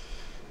mean.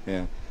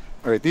 Yeah.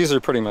 Alright, these are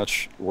pretty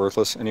much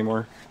worthless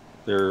anymore.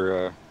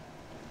 They're,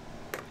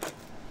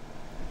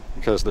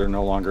 because they're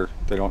no longer,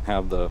 they don't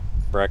have the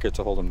bracket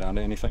to hold them down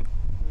to anything.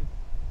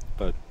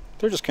 But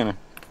they're just kind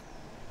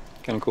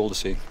of cool to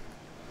see.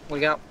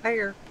 We got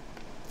wire.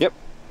 Yep.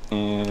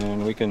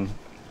 And we can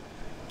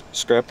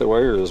scrap the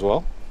wire as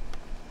well.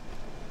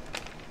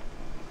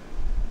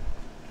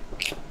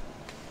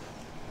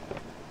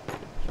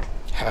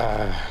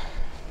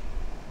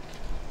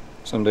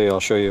 Someday I'll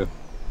show you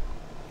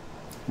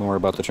more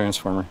about the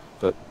transformer,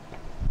 but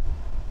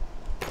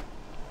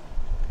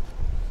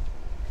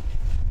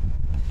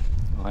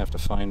I'll have to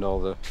find all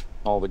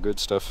the good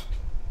stuff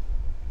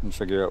and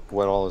figure out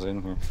what all is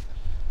in here.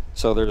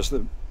 So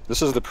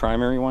this is the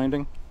primary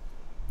winding.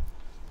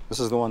 This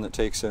is the one that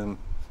takes in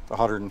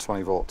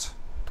 120 volts.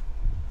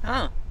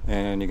 Oh.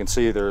 And you can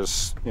see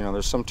there's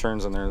some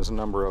turns in there. There's a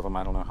number of them.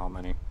 I don't know how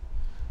many.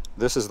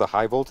 This is the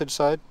high voltage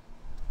side.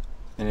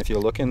 And if you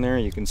look in there,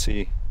 you can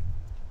see,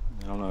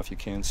 I don't know if you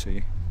can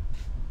see.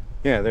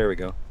 Yeah, there we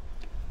go.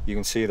 You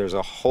can see there's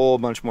a whole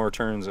bunch more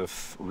turns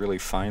of really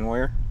fine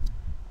wire.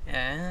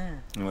 Yeah.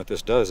 And what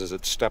this does is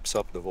it steps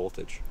up the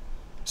voltage.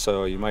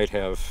 So you might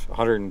have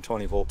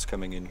 120 volts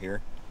coming in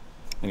here,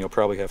 and you'll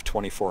probably have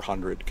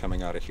 2400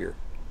 coming out of here.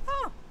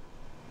 Oh.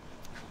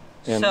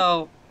 And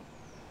So,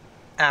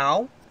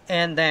 ow,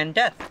 and then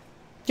death.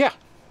 yeah,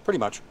 pretty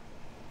much.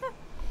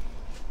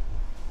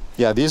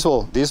 Yeah, these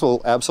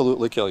will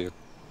absolutely kill you,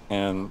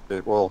 and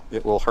it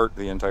will hurt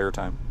the entire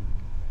time.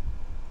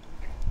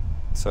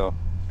 So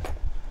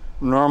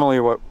normally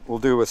what we'll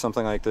do with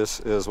something like this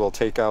is we'll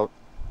take out,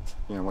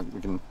 we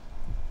can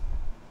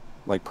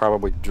like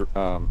probably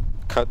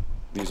cut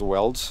these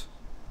welds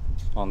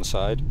on the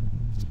side,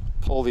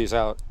 pull these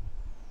out,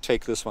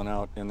 take this one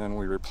out, and then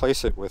we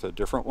replace it with a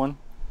different one.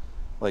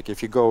 Like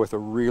if you go with a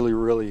really,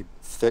 really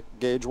thick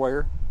gauge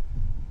wire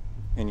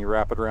and you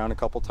wrap it around a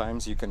couple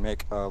times, you can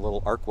make a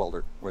little arc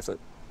welder with it.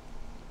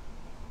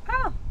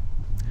 Oh.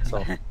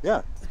 So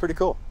yeah, it's pretty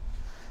cool.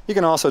 You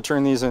can also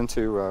turn these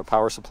into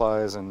power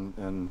supplies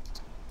and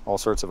all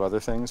sorts of other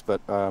things,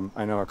 but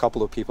I know a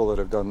couple of people that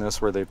have done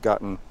this where they've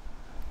gotten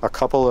a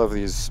couple of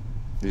these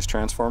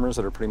transformers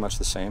that are pretty much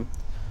the same,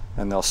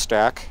 and they'll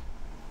stack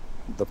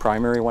the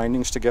primary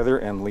windings together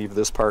and leave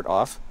this part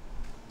off,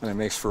 and it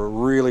makes for a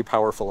really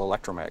powerful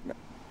electromagnet.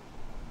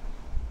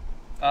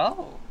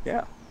 Oh.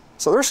 Yeah.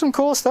 So there's some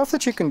cool stuff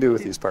that you can do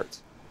with these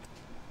parts.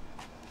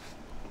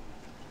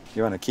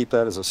 You want to keep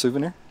that as a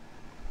souvenir?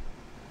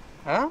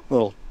 Huh?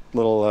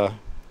 Little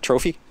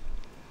trophy.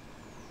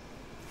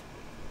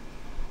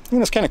 I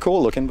mean, it's kind of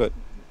cool looking, but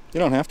you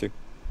don't have to.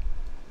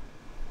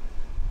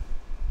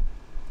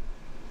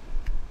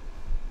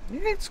 Yeah,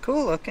 it's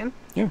cool looking.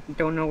 Yeah.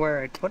 Don't know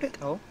where I'd put it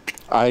though.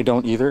 I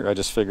don't either. I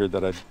just figured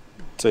that I'd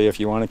say if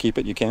you want to keep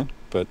it, you can.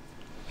 But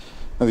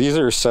these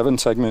are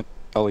 7-segment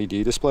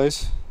LED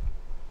displays.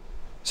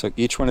 So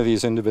each one of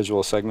these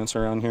individual segments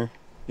around here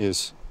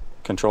is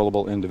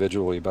controllable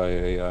individually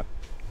by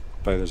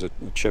there's a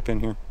chip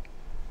in here.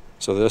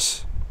 So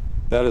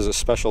that is a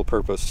special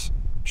purpose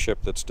chip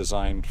that's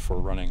designed for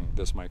running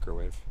this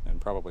microwave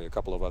and probably a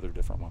couple of other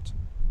different ones.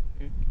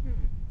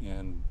 Mm-hmm.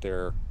 And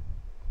they're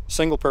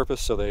single purpose,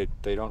 so they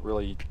don't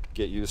really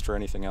get used for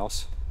anything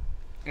else.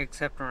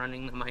 Except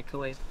running the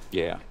microwave.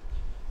 Yeah.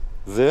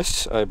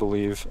 This, I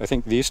believe, I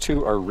think these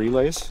two are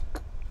relays.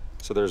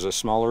 So there's a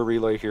smaller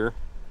relay here,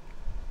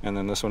 and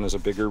then this one is a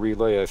bigger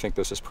relay. I think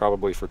this is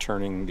probably for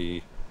turning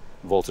the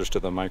voltage to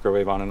the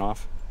microwave on and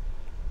off.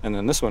 And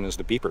then this one is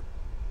the beeper.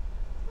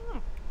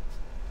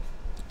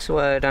 That's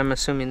what I'm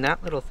assuming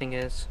that little thing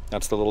is.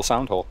 That's the little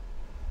sound hole.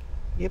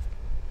 Yep.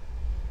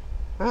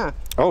 Ah.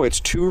 Oh, it's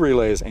two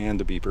relays and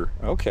a beeper.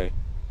 Okay.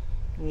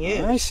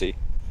 Yeah. I see.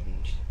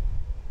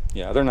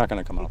 Yeah, they're not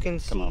going to come You off can the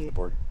see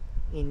board.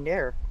 in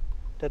there,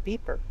 the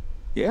beeper.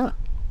 Yeah.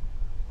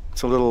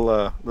 It's a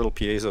little little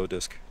piezo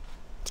disc.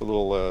 It's a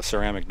little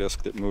ceramic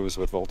disc that moves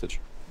with voltage.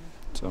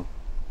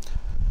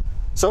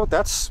 So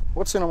that's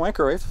what's in a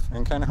microwave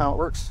and kind of how it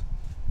works.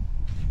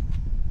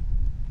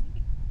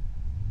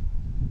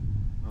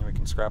 And we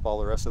can scrap all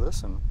the rest of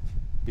this and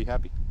be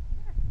happy.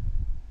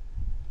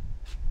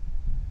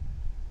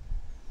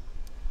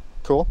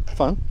 Cool,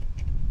 fun,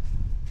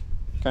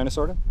 kind of,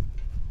 sort of.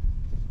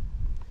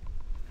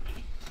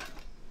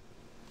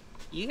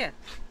 Yeah.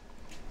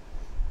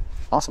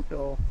 Awesome.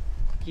 So,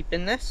 keep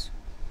in this?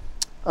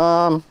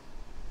 I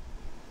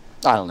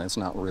don't know, it's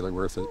not really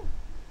worth it. You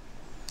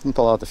can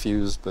pull out the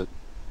fuse, but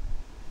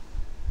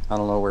I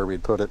don't know where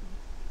we'd put it.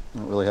 I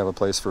don't really have a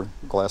place for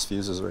glass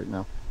fuses right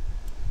now.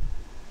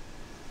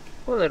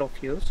 A little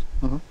fuse.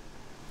 Mm-hmm.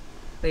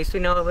 At least we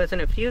know it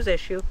wasn't a fuse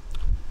issue.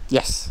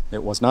 Yes,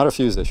 it was not a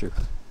fuse issue.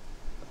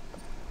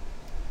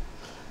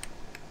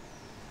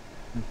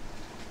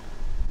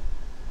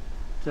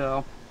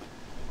 So.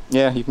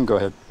 Yeah, you can go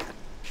ahead.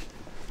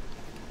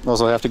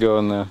 Also, I have to go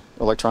in the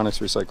electronics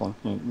recycling.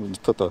 You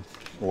just put the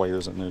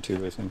wires in there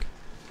too, I think.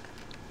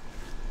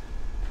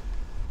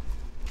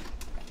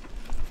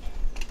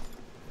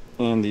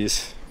 And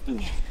these.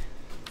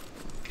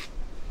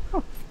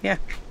 Oh, yeah.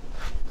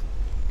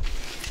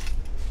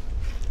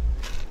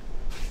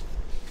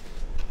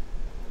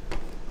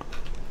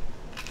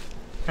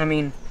 I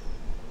mean,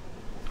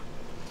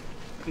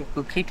 you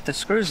could keep the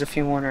screws if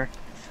you want her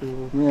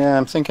to. Yeah,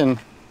 I'm thinking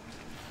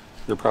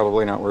they're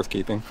probably not worth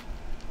keeping.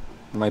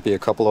 There might be a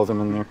couple of them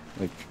in there.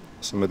 Like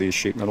some of these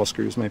sheet metal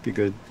screws might be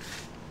good.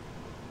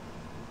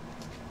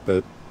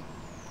 But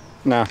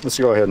nah, let's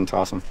go ahead and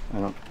toss them.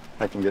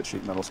 I can get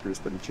sheet metal screws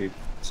pretty cheap,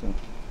 so.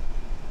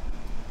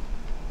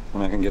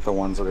 And I can get the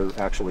ones that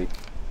I actually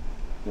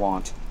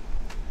want.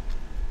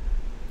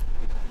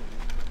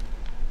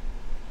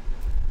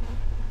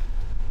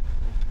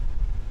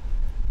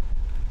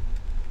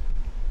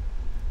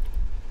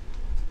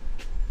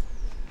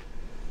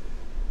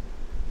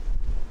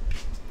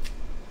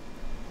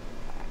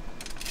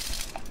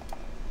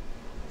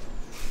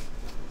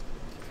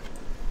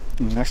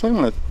 Actually,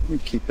 let me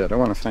keep that. I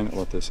want to find out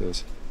what this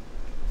is.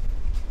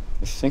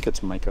 I think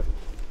it's mica,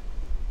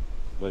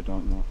 but I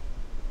don't know.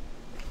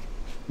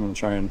 I'm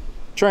gonna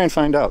try and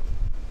find out,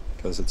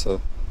 because it's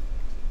a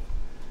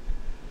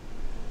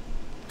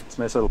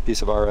nice little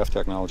piece of RF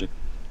technology.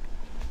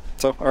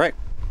 So, all right.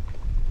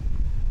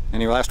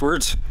 Any last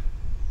words?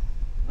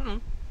 Mm-hmm.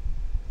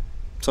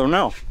 So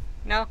no.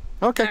 No.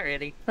 Okay. Not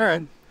really. All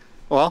right.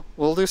 Well,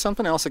 we'll do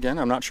something else again.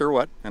 I'm not sure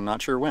what, and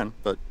not sure when,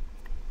 but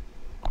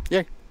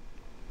yay.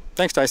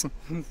 Thanks, Tyson.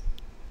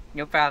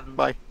 No problem.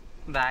 Bye.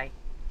 Bye.